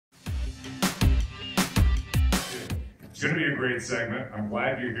going to be a great segment. I'm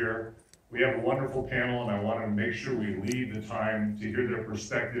glad you're here. We have a wonderful panel, and I want to make sure we leave the time to hear their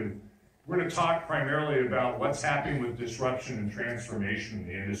perspective. We're going to talk primarily about what's happening with disruption and transformation in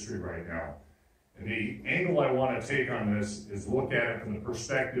the industry right now. And the angle I want to take on this is look at it from the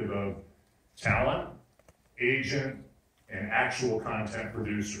perspective of talent, agent, and actual content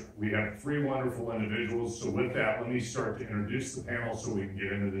producer. We have three wonderful individuals, so with that, let me start to introduce the panel so we can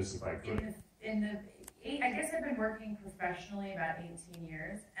get into this if I could. I guess I've been working professionally about 18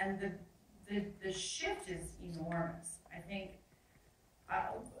 years, and the shift is enormous. I think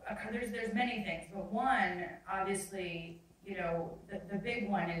there's many things, but one, obviously, you know, the big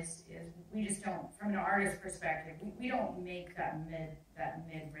one is we just don't, from an artist perspective, we don't make that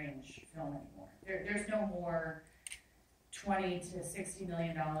mid-range film anymore. There's no more $20 to $60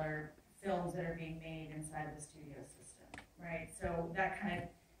 million films that are being made inside of the studio system, right? So that kind of,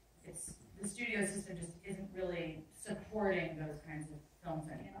 the studio system just isn't really supporting those kinds of films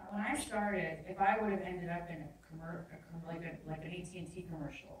anymore. When I started, if I would have ended up in like an AT&T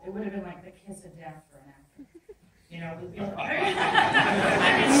commercial, it would have been like the kiss of death for an actor. You know, it would be like, I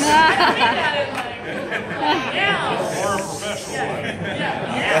mean, now, Or a professional.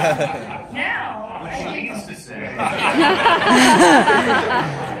 Yeah. Now, what she needs to say.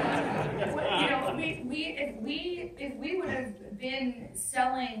 You know, if we would have been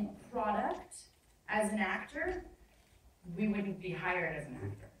selling product as an actor, we wouldn't be hired as an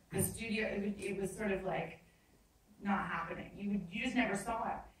actor. The studio, it was sort of like not happening. You just never saw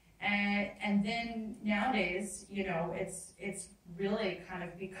it. And then nowadays, you know, it's really kind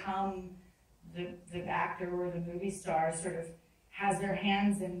of become the actor or the movie star sort of has their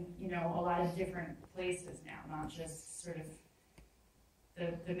hands in, you know, a lot of different places now, not just sort of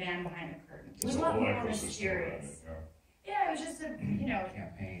the man behind the curtain. It was a lot more mysterious. Yeah, it was just a, you know,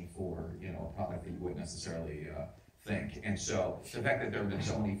 campaign for, you know, a product that you wouldn't necessarily think. And so the fact that there have been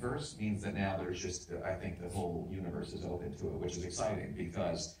so many firsts means that now there's just, I think the whole universe is open to it, which is exciting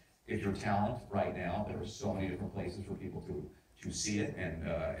because if you're talent right now, there are so many different places for people to see it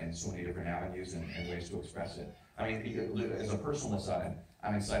and so many different avenues and ways to express it. I mean, as a personal aside,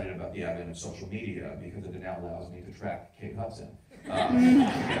 I'm excited about the advent of social media because it now allows me to track Kate Hudson.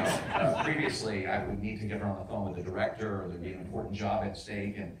 Previously, I would need to get her on the phone with the director, or there'd be an important job at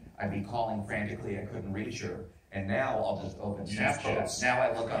stake, and I'd be calling frantically, I couldn't reach her. And now I'll just open Snapchat. Now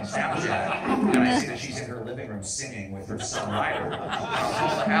I look on Snapchat, and I see that she's in her living room singing with her son Ryder. I'll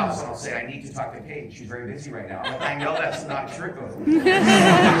call the house, and I'll say, I need to talk to Kate. She's very busy right now. I know that's not true.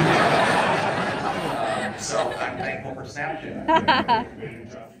 So I'm thankful for Snapchat.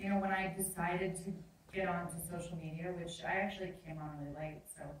 You know, when I decided to get onto social media, which I actually came on really late,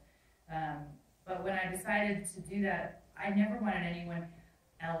 so, but when I decided to do that, I never wanted anyone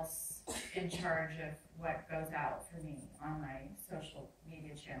else in charge of what goes out for me on my social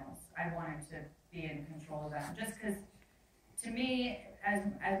media channels. I wanted to be in control of that, just because to me, as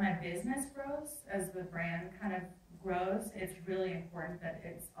my business grows, as the brand kind of grows, it's really important that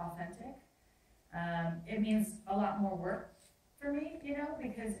it's authentic. It means a lot more work for me, you know,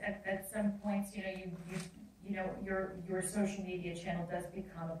 because at some points, you know, your social media channel does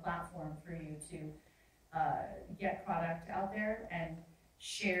become a platform for you to get product out there and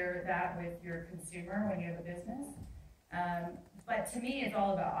share that with your consumer when you have a business. But to me, it's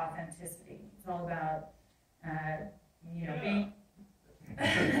all about authenticity. It's all about, you know, being.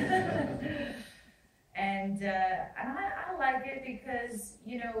 And I like it because,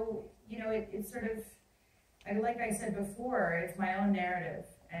 you know, it's sort of, like I said before, it's my own narrative,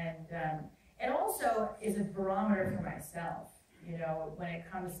 and it also is a barometer for myself. You know, when it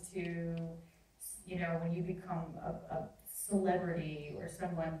comes to, you know, when you become a celebrity or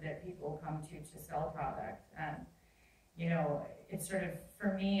someone that people come to sell product, you know, it's sort of,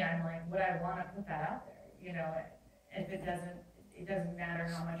 for me, I'm like, would I want to put that out there? You know, if it doesn't matter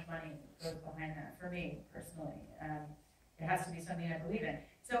how much money goes behind that for me personally. It has to be something I believe in.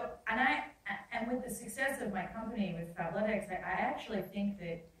 So, and with the success of my company with Fabletics, I actually think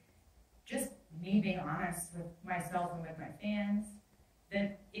that just me being honest with myself and with my fans,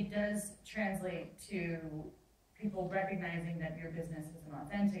 that it does translate to people recognizing that your business is an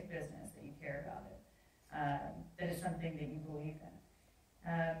authentic business, that you care about it, that it's something that you believe in.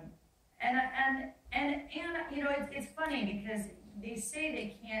 And you know, it's funny because they say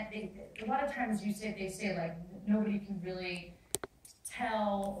they can't, a lot of times they say like nobody can really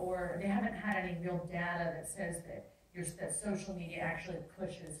tell, or they haven't had any real data that says that social media actually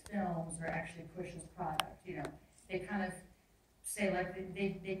pushes films or actually pushes product. You know, they kind of say like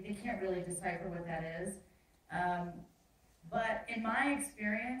they can't really decipher what that is. But in my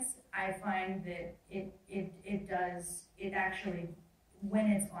experience, I find that it actually, when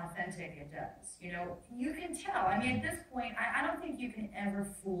it's authentic, it does. You know, you can tell. I mean, at this point, I don't think you can ever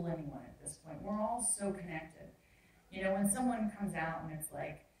fool anyone at this point. We're all so connected. You know, when someone comes out and it's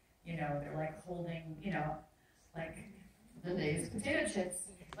like, you know, they're like holding, you know, like the Lay's potato chips,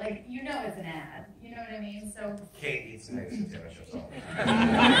 like, you know it's an ad. You know what I mean? So Kate eats Lay's potato chips all the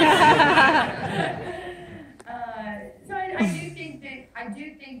So I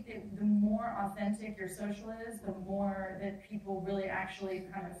do think that the more authentic your social is, the more that people really actually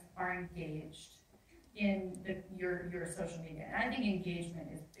kind of are engaged in your social media. And I think engagement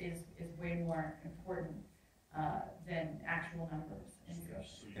is way more important than actual numbers.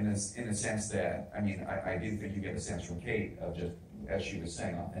 In a sense that, I mean, I do think you get a sense from Kate of just, as she was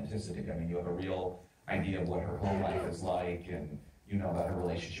saying, authenticity. I mean, you have a real idea of what her home life is like, and you know about her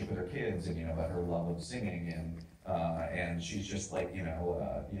relationship with her kids, and you know about her love of singing, and she's just like,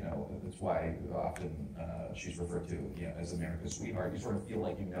 that's why often she's referred to, you know, as America's sweetheart. You sort of feel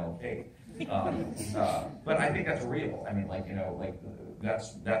like you know Kate, but I think that's real. I mean, like, you know, like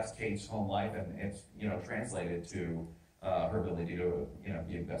that's Kate's home life, and it's, you know, translated to her ability to, you know,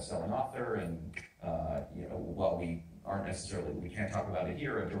 be a best-selling author, and you know, while we can't talk about it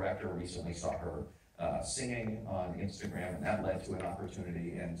here, a director recently saw her singing on Instagram, and that led to an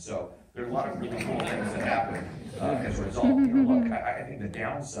opportunity. And so there's a lot of really cool things that happen as a result. You know, look, I think the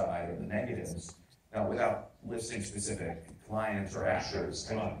downside of the negatives, without listing specific clients or actors,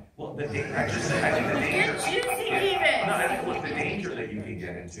 well, I think the danger. The danger that you can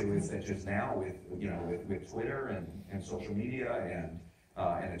get into is that just now with Twitter and social media and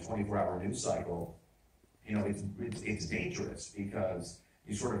a 24-hour news cycle, you know, it's dangerous, because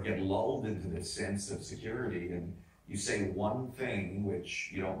you sort of get lulled into this sense of security, and you say one thing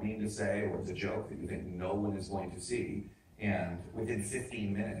which you don't mean to say, or it's a joke that you think no one is going to see, and within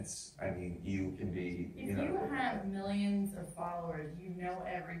 15 minutes, I mean, you can be, If you have millions of followers, you know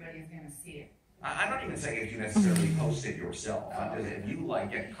everybody's going to see it. I'm not even saying if you necessarily post it yourself. If you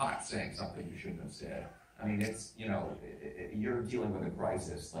like get caught saying something you shouldn't have said, I mean, it's, you know, you're dealing with a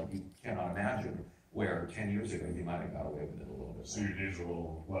crisis like you cannot imagine, where 10 years ago you might have got away with it a little bit. So your days are a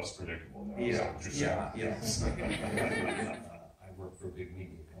little less predictable now. Yeah. I work for a big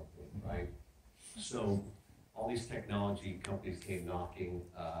media company, right? So all these technology companies came knocking,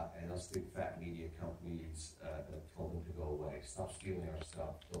 and us big fat media companies told them to go away. Stop stealing our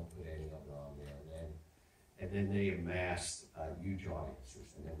stuff. Don't put any of it on there. And then they amassed huge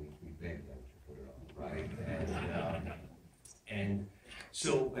audiences, and then we begged them to put it on, right? And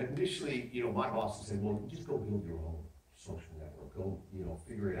so initially, you know, my boss said, well, just go build your own social network. Go, you know,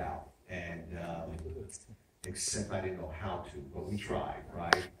 figure it out. And except I didn't know how to, but we tried,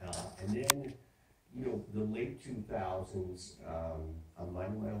 right? And then, you know, the late 2000s, I'm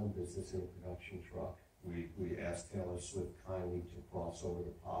minding my own business in a production truck. We asked Taylor Swift kindly to cross over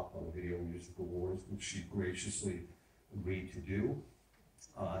to pop on the Video Music Awards, which she graciously agreed to do.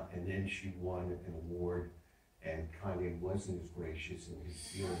 And then she won an award, and Kanye wasn't as gracious in his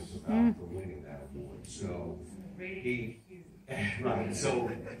feelings about her winning that award. So he, right, so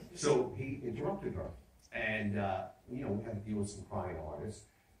he interrupted her, and you know, we had to deal with some crying artists.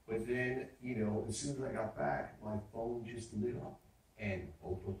 But then, you know, as soon as I got back, my phone just lit up, and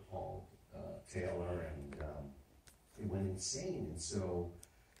Oprah called Taylor, and it went insane. And so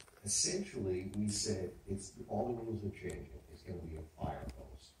essentially, we said, all the rules are changing. It's going to be a fire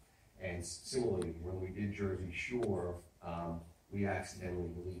hose. And similarly, when we did Jersey Shore, we accidentally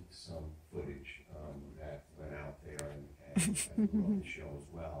leaked some footage that went out there and wrote the show as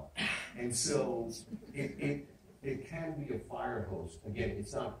well. And so it can be a fire hose. Again,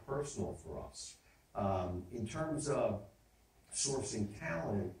 it's not personal for us. In terms of sourcing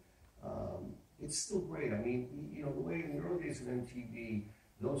talent, it's still great. I mean, you know, the way in the early days of MTV,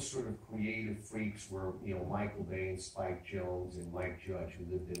 those sort of creative freaks were, you know, Michael Bay and Spike Jonze and Mike Judge, who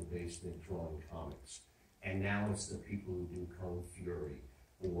lived in a basement drawing comics. And now it's the people who do Kung Fury,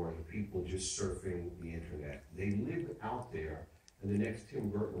 or the people just surfing the internet. They live out there, and the next Tim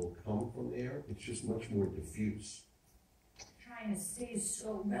Burton will come from there. It's just much more diffuse. Trying to stay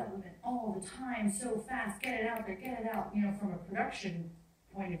so relevant all the time, so fast, get it out there, get it out. You know, from a production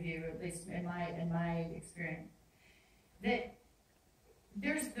point of view, at least in my experience, that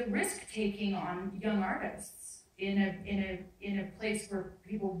there's the risk taking on young artists in a place where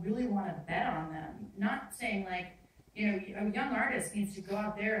people really want to bet on them. Not saying like, you know, a young artist needs to go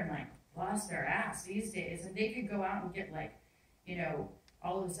out there and like bust their ass these days, and they could go out and get like, you know,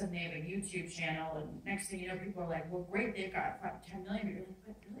 all of a sudden they have a YouTube channel, and next thing you know, people are like, well, great, they've got 10 million. But you're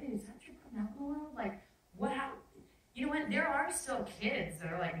like, but really, is that what you're putting out in the world? Like, what? How? you know what, there are still kids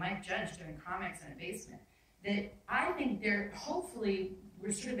that are like Mike Judge doing comics in a basement, that I think hopefully,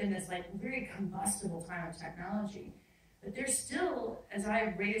 we're sort of in this like very combustible time of technology, but there's still, as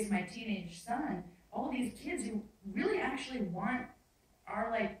I raise my teenage son, all these kids who really actually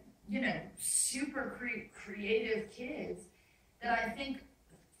are like, you know, super creative kids that I think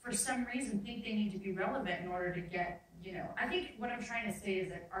for some reason think they need to be relevant in order to get, you know, I think what I'm trying to say is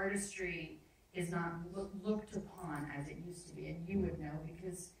that artistry is not looked upon as it used to be, and you would know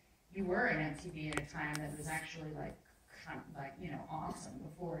because you were in MTV at a time that was actually like, kind of like, you know, awesome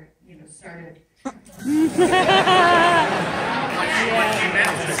before it, you know, started. What you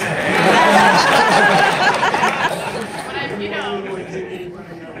meant to say. But you know,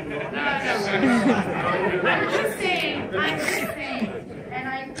 I'm just saying, and I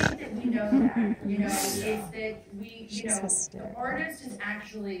think that we know that, you know, is that we, you know, the artist is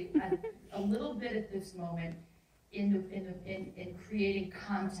actually a little bit at this moment in creating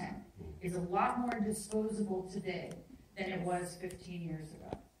content is a lot more disposable today than it was 15 years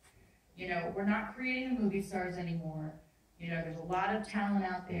ago. You know, we're not creating the movie stars anymore. You know, there's a lot of talent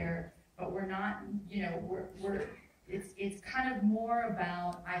out there, but we're not, you know, it's kind of more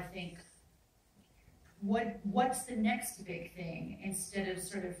about, I think, what's the next big thing instead of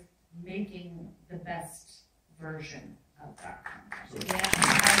sort of making the best version of that content.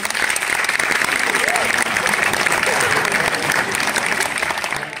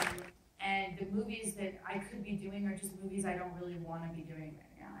 And the movies that I could be doing are just movies I don't really want to be doing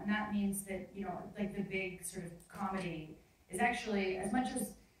right now. And that means that, you know, like the big sort of comedy is actually, as much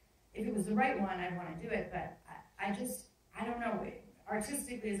as if it was the right one, I'd want to do it, but I don't know.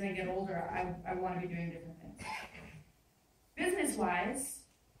 Artistically, as I get older, I want to be doing different things. Business-wise,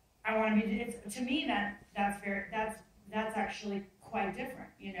 I want to be, to me, that's actually quite different,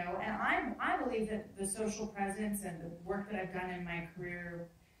 you know. And I believe that the social presence and the work that I've done in my career,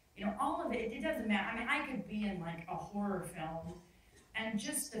 you know, all of it doesn't matter. I mean, I could be in like a horror film, and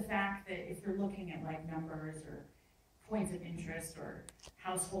just the fact that if you're looking at like numbers or points of interest or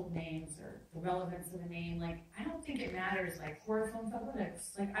household names or the relevance of a name, like, I don't think it matters, like horror film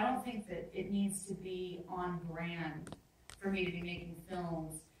analytics. Like, I don't think that it needs to be on brand for me to be making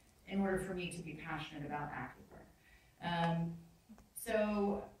films in order for me to be passionate about activewear.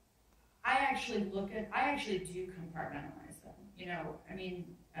 So I actually do compartmentalize them, you know, I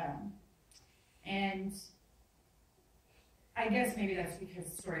mean, and I guess maybe that's because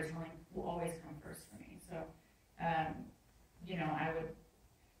storytelling will always come first for me. So, you know,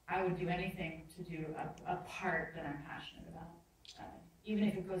 I would do anything to do a part that I'm passionate about, even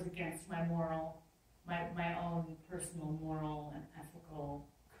if it goes against my own personal moral and ethical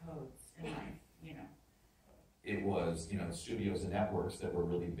codes in life, you know. It was, you know, studios and networks that were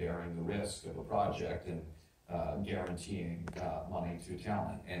really bearing the risk of a project and guaranteeing money to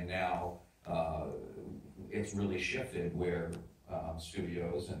talent. And now it's really shifted where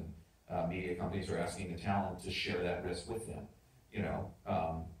studios and media companies are asking the talent to share that risk with them. You know,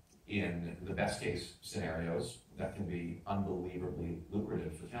 in the best case scenarios, that can be unbelievably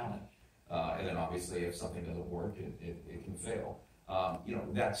lucrative for talent. And then obviously if something doesn't work, it can fail. You know,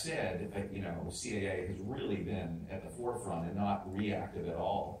 that said, you know, CAA has really been at the forefront and not reactive at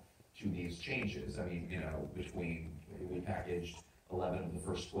all to these changes. I mean, you know, we packaged 11 of the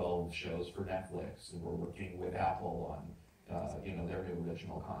first 12 shows for Netflix, and we're working with Apple on, you know, their new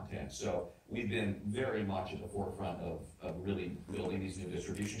original content. So we've been very much at the forefront of really building these new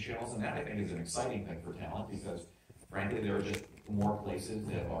distribution channels, and that I think is an exciting thing for talent because, frankly, there are just more places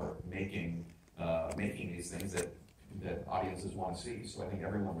that are making these things that audiences want to see. So I think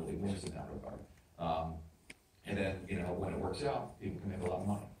everyone really wins in that regard. And then, you know, when it works out, people can make a lot of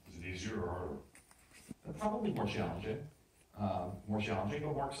money. Is it easier or harder? Probably more challenging, but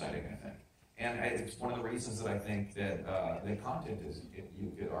more exciting, I think. And it's one of the reasons that I think that the content is,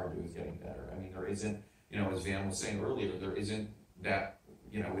 you could argue, is getting better. I mean, there isn't, you know, as Van was saying earlier, there isn't that,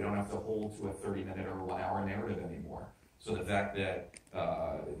 you know, we don't have to hold to a 30-minute or 1 hour narrative anymore. So the fact that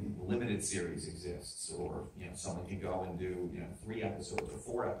limited series exists, or, you know, someone can go and do, you know, 3 episodes or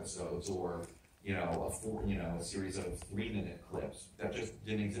 4 episodes, or, you know, a series of 3-minute clips that just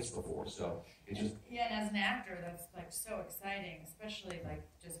didn't exist before. So it just, yeah, and as an actor, that's like so exciting, especially like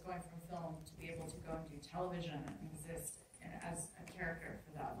just going from film to be able to go and do television and exist as a character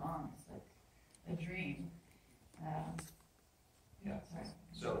for that long. It's like a dream. Yeah. Sorry.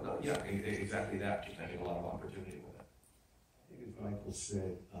 So yeah, exactly that. Just having a lot of opportunity with it. I think as Michael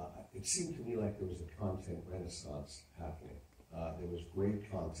said, it seemed to me like there was a content renaissance happening. There was great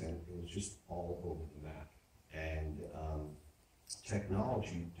content. It was just all over the map. And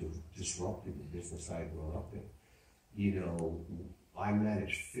technology disrupted the business I had grown up in. you know, I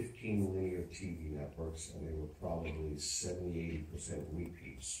managed 15 linear TV networks, and they were probably 70–80%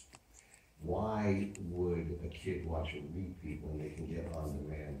 repeats. Why would a kid watch a repeat when they can get on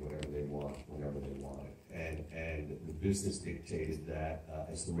demand whatever they want, whenever they want it? And the business dictated that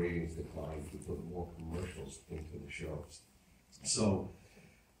as the ratings declined, we put more commercials into the shows. So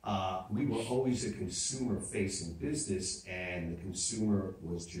we were always a consumer-facing business, and the consumer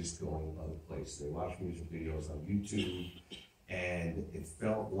was just going other places. They watched music videos on YouTube, and it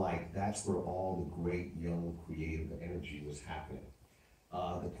felt like that's where all the great young creative energy was happening.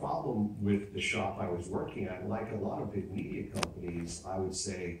 The problem with the shop I was working at, like a lot of big media companies, I would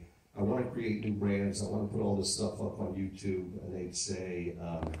say, I want to create new brands, I want to put all this stuff up on YouTube, and they'd say,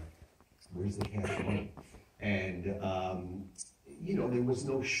 where's the cash money? And, you know, there was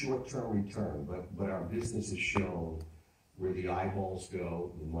no short-term return, but our business has shown where the eyeballs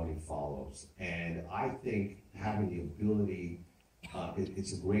go, the money follows. And I think having the ability,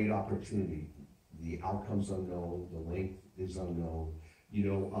 it's a great opportunity. The outcome's unknown, the length is unknown. You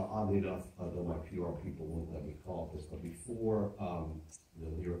know, oddly enough, though my PR people won't let me call it this, but before the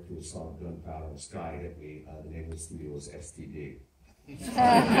lyric to the song Gunpowder Sky hit me, the name of the studio was STD. Could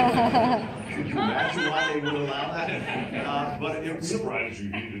you imagine why they would allow that? But I'm surprised you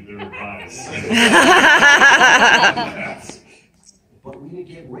needed their advice. But we didn't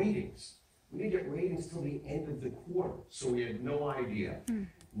get ratings. We didn't get ratings till the end of the quarter, so we had no idea.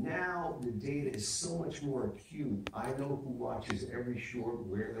 Now the data is so much more acute. I know who watches every short,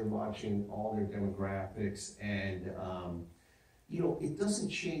 where they're watching, all their demographics, and you know, it doesn't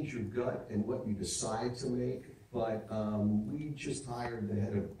change your gut and what you decide to make, but we just hired the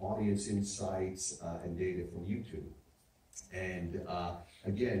head of audience insights and data from YouTube. And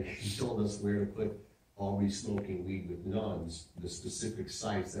again, he told us where to put always smoking weed with nuns, the specific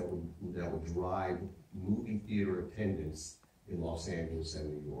sites that would drive movie theater attendance in Los Angeles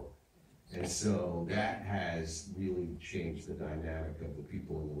and New York. And so that has really changed the dynamic of the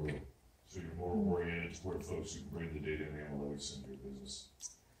people in the room. So you're more oriented toward folks who bring the data and analytics into your business.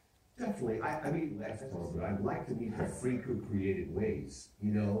 Definitely. I mean, that's horrible. I'd like to meet the freak who created Waze.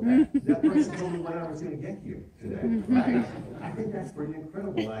 You know, that person told me when I was going to get you today, right? I think that's pretty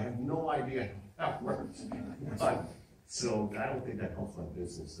incredible. I have no idea how it works. But, so I don't think that helps my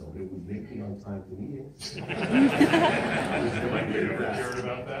business, though. It would make me on time to meetings. You ever cared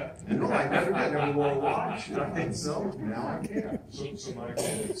about that? No, I never did. I never wore a watch. And so now I care. So Michael,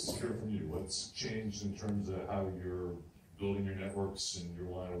 let's hear from you. What's changed in terms of how you're building your networks and your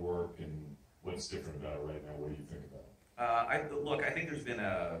line of work, and what's different about it right now? What do you think about it? Look, I think there's been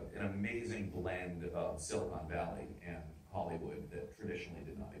an amazing blend of Silicon Valley and Hollywood that traditionally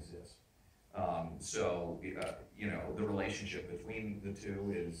did not exist. You know, the relationship between the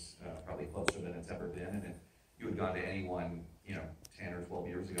two is probably closer than it's ever been. And if you had gone to anyone, you know, 10 or 12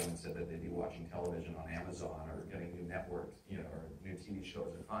 years ago and said that they'd be watching television on Amazon or getting new networks, you know, or new TV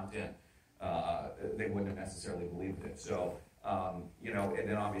shows or content, they wouldn't have necessarily believed it. So, you know, and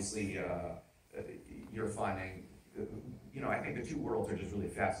then obviously you're finding, you know, I think the two worlds are just really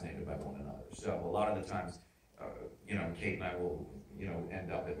fascinated by one another. So a lot of the times, you know, Kate and I will, you know,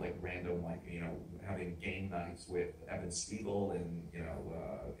 end up at like random, like, you know, having game nights with Evan Spiegel and, you know,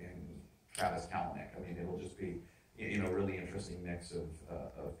 and Travis Kalanick. I mean, it'll just be, you know, really interesting mix of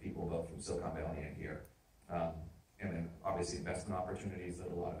people both from Silicon Valley and here. And then obviously investment opportunities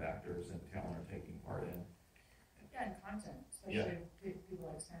that a lot of actors and talent are taking part in. Yeah, and content, especially with people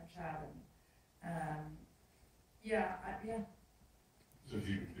like Snapchat and yeah. So if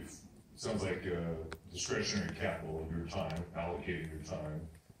it sounds like discretionary capital of your time, allocating your time,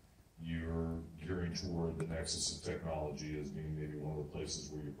 you're gearing toward the nexus of technology as being maybe one of the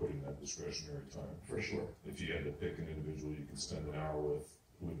places where you're putting that discretionary time. For sure. If you had to pick an individual you could spend an hour with,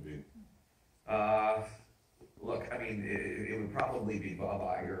 who would it be? Look, I mean, it would probably be Bob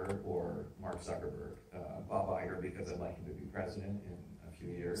Iger or Mark Zuckerberg. Bob Iger, because I'd like him to be president in a few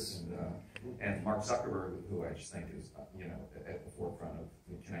years, and Mark Zuckerberg, who I just think is, you know, at the forefront of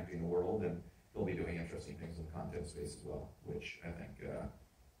connecting the world, and he'll be doing interesting things in the content space as well, which I think,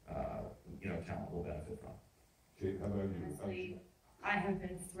 you know, talent will benefit from. Kate, how about you? Honestly, I have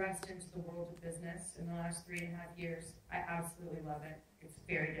been thrust into the world of business in the last 3.5 years. I absolutely love it. It's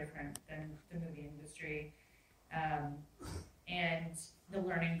very different than the movie industry. And the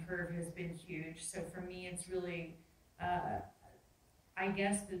learning curve has been huge. So for me, it's really, I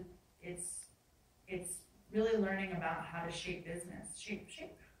guess that it's really learning about how to shape business, shape.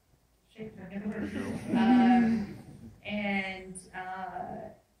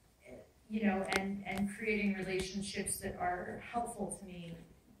 You know, and creating relationships that are helpful to me,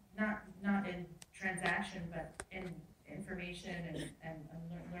 not in transaction, but in information and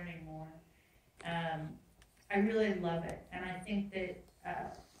learning more. I really love it, and I think that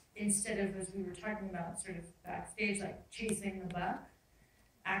instead of, as we were talking about sort of backstage, like chasing the buck,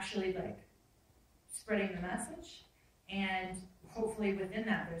 actually like spreading the message, and hopefully within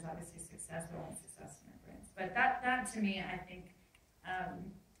that there's obviously success, but only success in our brands. But that to me, I think,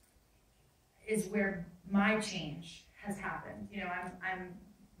 is where my change has happened. You know, I'm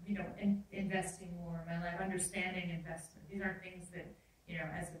you know, investing more in my life, understanding investment. These aren't things that, you know,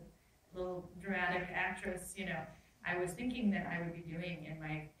 as a little dramatic actress, you know, I was thinking that I would be doing in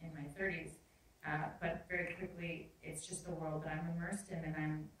my 30s, but very quickly, it's just the world that I'm immersed in,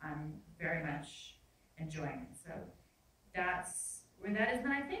 and I'm very much enjoying it. So that's where that is.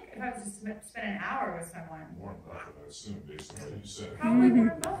 And I think if I was to spend an hour with someone, Warren Buffett, I assume, based on what you said. probably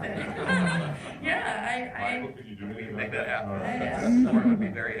Warren Buffett. Yeah, Michael, can you do anything Make about that that? happen. Warren would be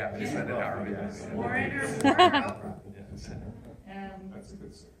very happy to spend an hour with us. Warren or Oprah. That's a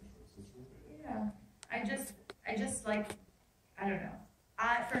good second choice. That's really good. Yeah, I just like, I don't know.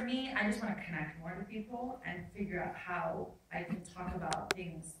 For me, I just want to connect more to people and figure out how I can talk about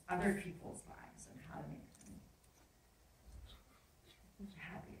things, other people's lives, and how to make them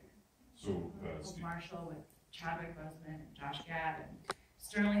happier. So, With Marshall, with Chadwick Boseman, and Josh Gad, and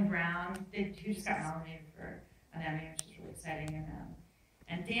Sterling Brown, who just got nominated for an Emmy, which is really exciting,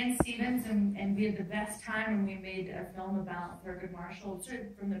 and Dan Stevens, and we had the best time when we made a film about Thurgood Marshall, sort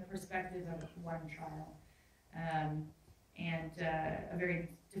of from the perspective of one trial, and a very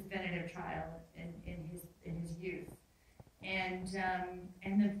definitive trial in his youth, and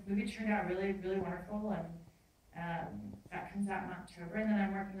the movie turned out really, really wonderful, and that comes out in October, and then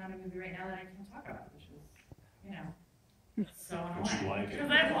I'm working on a movie right now that I can't talk about, which is, you know, so But you like it.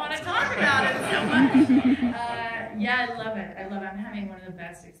 because I want to talk about it so much. Yeah, I love it. I'm having one of the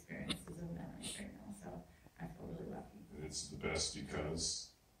best experiences of my life right now, so I feel really lucky. It's the best because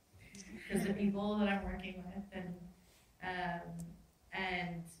The people that I'm working with, and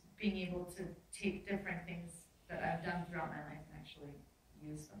being able to take different things that I've done throughout my life and actually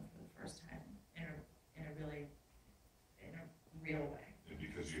use them for the first time in a real way. and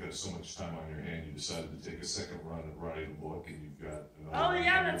because you had so much time on your hand, you decided to take a second run at writing a book, and you've got Oh another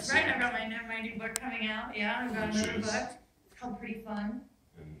yeah, one that's to right. say. I've got my new book coming out. Yeah, I've got Which another is? book. It's called Pretty Fun.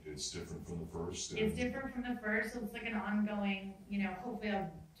 And it's different from the first. It's and- different from the first, so it's like an ongoing, you know, hopefully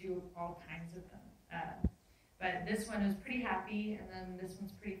I'll do all kinds of them. But this one is pretty happy, and then this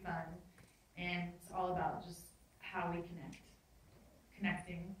one's pretty fun. And it's all about just how we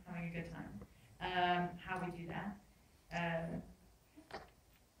connecting, having a good time, how we do that.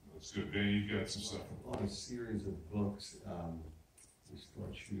 That's good. Danny, you've got some stuff. On a series of books, we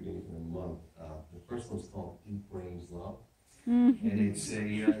start shooting in a month. The first one's called Deep Brains Love. And it's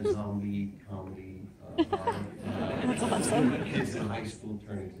a zombie comedy. That's awesome. Kids in high school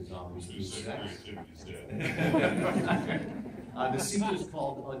turn into zombies through sex. Activity's dead. The sequel's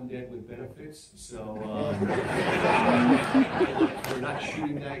called Undead with Benefits, so we're not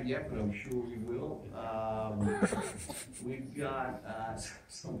shooting that yet, but I'm sure we will. We've got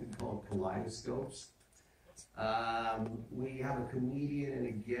something called Kaleidoscopes. We have a comedian and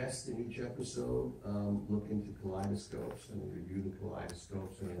a guest in each episode look into kaleidoscopes and review the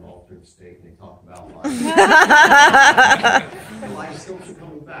kaleidoscopes in an altered state, and they talk about life. Kaleidoscopes are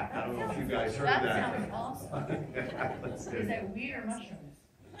coming back. I don't know if you guys heard that. That sounds awesome. That's Is good. that weed or mushrooms?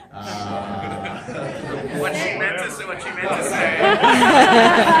 What she meant to say. What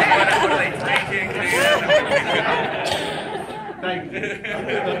are they taking? Thank you.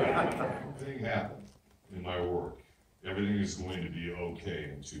 Everything happened in my work. Everything is going to be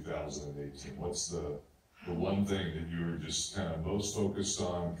okay in 2018. What's the one thing that you were just kind of most focused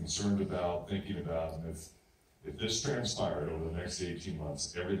on, concerned about, thinking about, and if this transpired over the next 18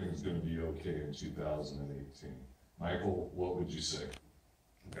 months, everything's going to be okay in 2018. Michael, what would you say?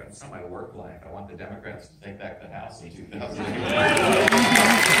 It's not my work life. I want the Democrats to take back the House in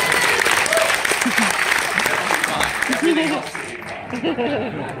 2018. Everything else will be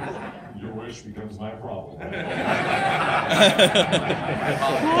fine. Your wish becomes my problem. Can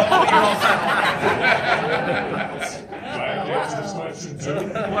I answer this question too?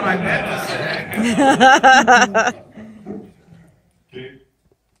 What I meant to say. Kate?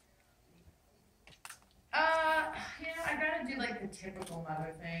 I gotta do like the typical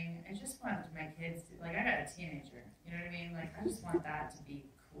mother thing. I just want my kids to, like, I got a teenager, you know what I mean? Like, I just want that to be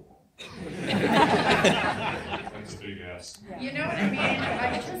cool. That's a big ass. You know what I mean?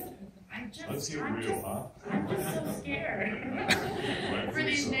 Let's get real, huh? I'm just so scared for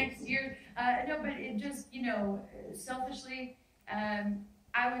these so. next years. No, but it just, you know, selfishly,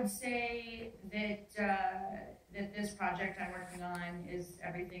 I would say that that this project I'm working on is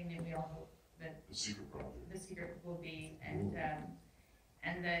everything that we all hope that The secret project. the secret will be, and that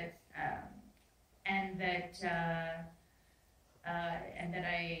and that that's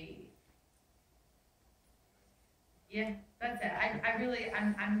it.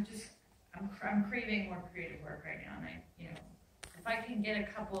 I'm craving more creative work right now, and if I can get a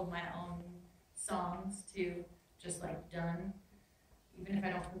couple of my own songs to just like done, even if I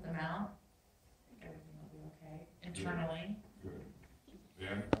don't put them out, I think everything will be okay internally. Good.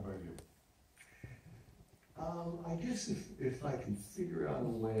 Dan, how about you? I guess if I can figure out a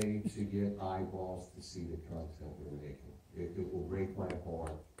way to get eyeballs to see the content we're making, it will break my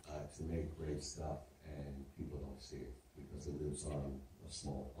heart to make great stuff and people don't see it because it lives on a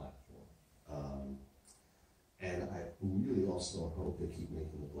small platform. And I really also hope they keep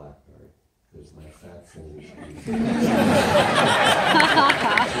making the BlackBerry because my fat fingers.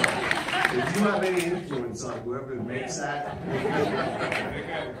 If you have any influence on whoever makes that, I think I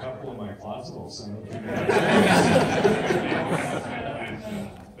have a couple in my closet also.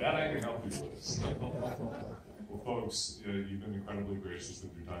 That I can help you with. Well, folks, you've been incredibly gracious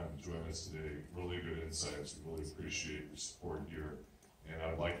with your time to join us today. Really good insights. We really appreciate your support here. And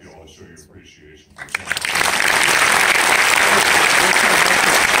I'd like you all to show your appreciation for